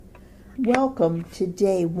Welcome to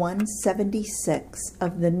day 176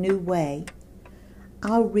 of the New Way.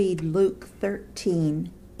 I'll read Luke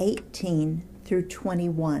 13:18 through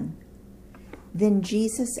 21. Then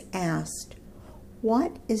Jesus asked,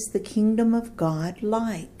 "What is the kingdom of God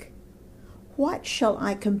like? What shall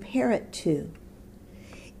I compare it to?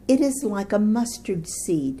 It is like a mustard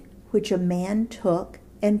seed, which a man took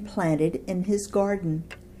and planted in his garden.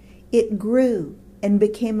 It grew and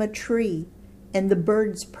became a tree, and the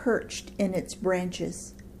birds perched in its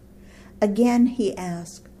branches." Again he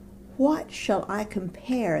asked, "What shall I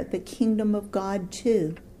compare the kingdom of God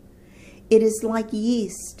to? It is like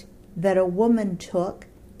yeast that a woman took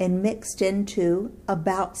and mixed into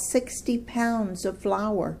about 60 pounds of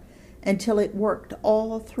flour until it worked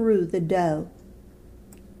all through the dough."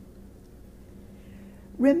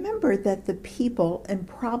 Remember that the people and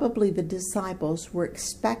probably the disciples were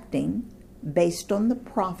expecting, based on the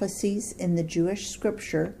prophecies in the Jewish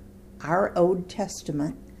scripture, our Old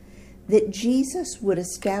Testament, that Jesus would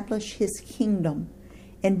establish his kingdom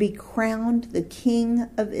and be crowned the King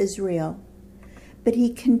of Israel. But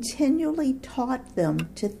he continually taught them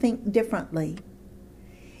to think differently.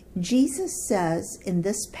 Jesus says in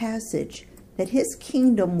this passage that his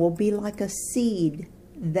kingdom will be like a seed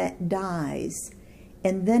that dies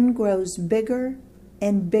and then grows bigger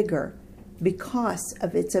and bigger because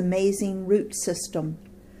of its amazing root system.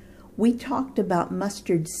 We talked about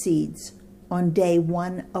mustard seeds on day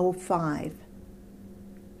 105.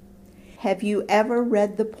 Have you ever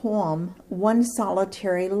read the poem One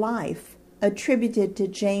Solitary Life, attributed to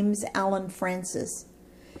James Allan Francis?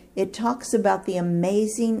 It talks about the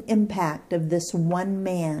amazing impact of this one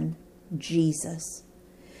man, Jesus.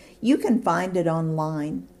 You can find it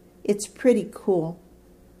online. It's pretty cool.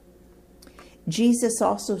 Jesus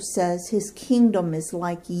also says his kingdom is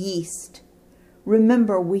like yeast.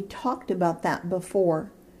 Remember, we talked about that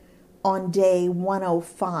before on day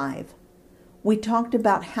 105. We talked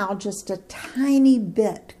about how just a tiny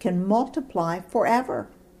bit can multiply forever.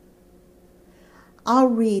 I'll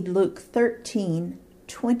read Luke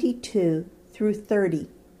 13:22 through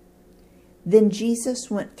 30. Then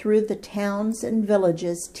Jesus went through the towns and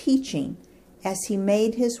villages teaching as he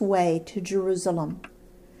made his way to Jerusalem.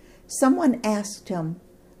 Someone asked him,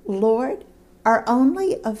 "Lord, are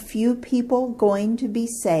only a few people going to be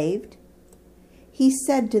saved?" He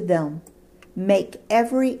said to them, "Make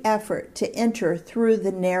every effort to enter through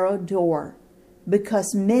the narrow door,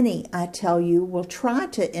 because many, I tell you, will try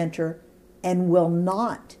to enter and will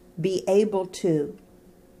not be able to.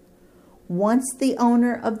 Once the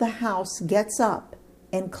owner of the house gets up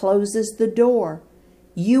and closes the door,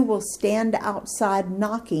 you will stand outside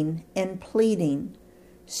knocking and pleading,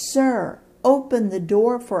 'Sir, open the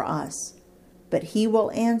door for us.' But he will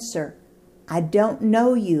answer, 'I don't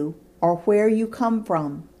know you or where you come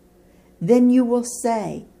from.' Then you will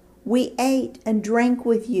say, 'We ate and drank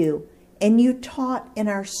with you, and you taught in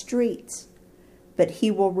our streets.' But he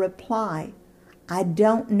will reply, 'I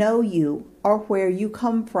don't know you or where you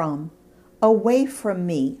come from. Away from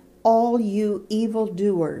me, all you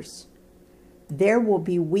evildoers.' There will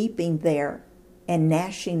be weeping there and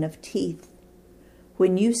gnashing of teeth.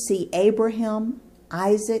 When you see Abraham,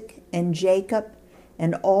 Isaac, and Jacob,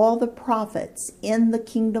 and all the prophets in the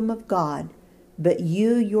kingdom of God, but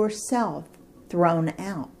you yourself thrown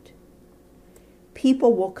out.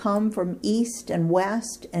 People will come from east and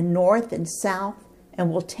west and north and south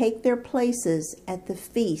and will take their places at the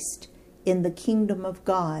feast in the kingdom of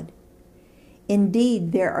God.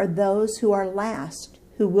 Indeed, there are those who are last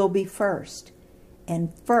who will be first,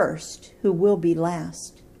 and first who will be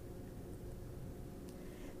last."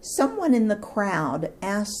 Someone in the crowd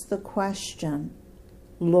asked the question,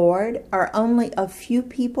 "Lord, are only a few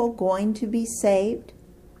people going to be saved?"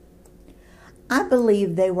 I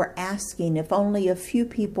believe they were asking if only a few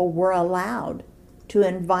people were allowed to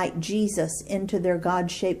invite Jesus into their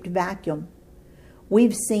God-shaped vacuum.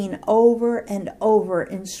 We've seen over and over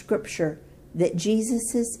in Scripture that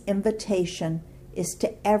Jesus' invitation is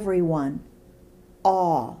to everyone,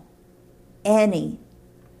 all, any,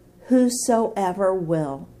 whosoever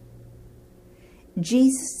will.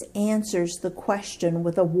 Jesus answers the question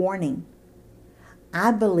with a warning.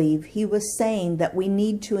 I believe he was saying that we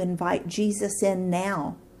need to invite Jesus in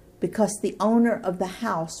now because the owner of the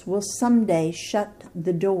house will someday shut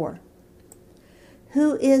the door.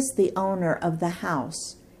 Who is the owner of the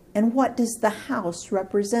house, and what does the house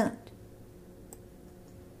represent?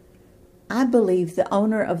 I believe the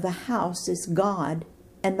owner of the house is God,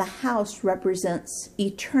 and the house represents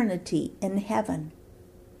eternity in heaven.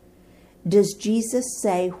 Does Jesus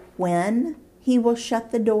say when he will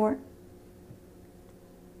shut the door?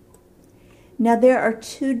 Now, there are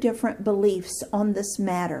two different beliefs on this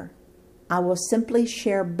matter. I will simply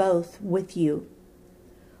share both with you.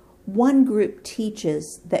 One group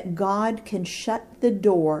teaches that God can shut the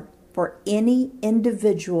door for any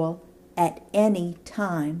individual at any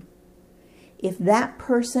time. If that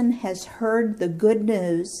person has heard the good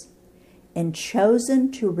news and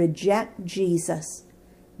chosen to reject Jesus,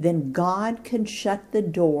 then God can shut the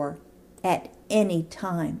door at any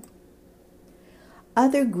time.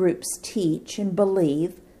 Other groups teach and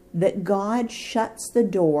believe that God shuts the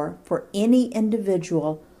door for any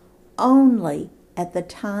individual only at the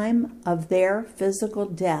time of their physical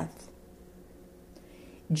death.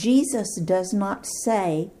 Jesus does not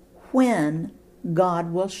say when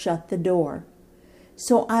God will shut the door.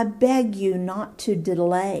 So I beg you not to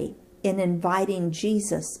delay in inviting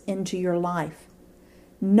Jesus into your life.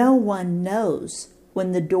 No one knows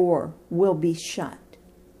when the door will be shut.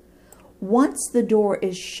 Once the door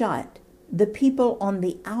is shut, the people on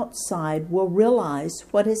the outside will realize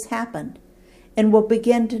what has happened and will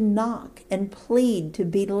begin to knock and plead to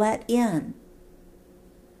be let in.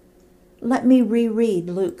 Let me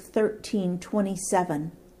reread Luke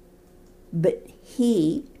 13:27. But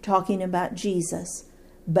he, talking about Jesus,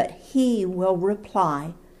 but he will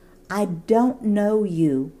reply, I don't know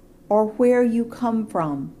you or where you come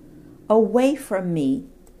from. Away from me,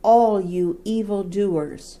 all you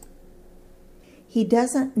evildoers. He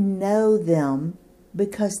doesn't know them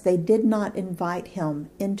because they did not invite him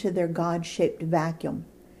into their God-shaped vacuum,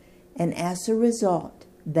 and as a result,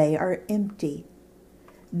 they are empty.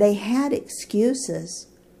 They had excuses,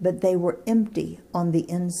 but they were empty on the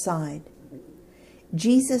inside.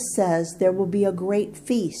 Jesus says there will be a great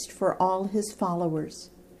feast for all his followers.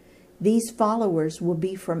 These followers will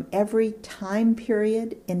be from every time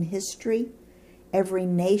period in history, every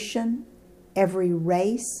nation, every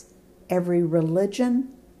race, every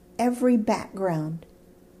religion, every background.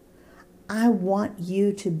 I want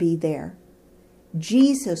you to be there.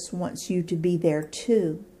 Jesus wants you to be there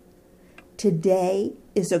too. Today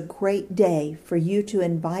is a great day for you to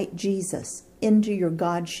invite Jesus into your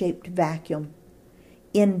God-shaped vacuum.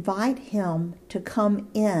 Invite him to come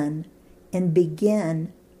in and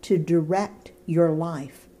begin to direct your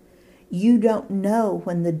life. You don't know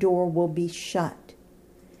when the door will be shut.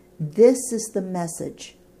 This is the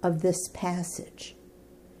message of this passage.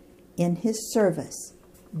 In his service,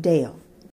 Dale.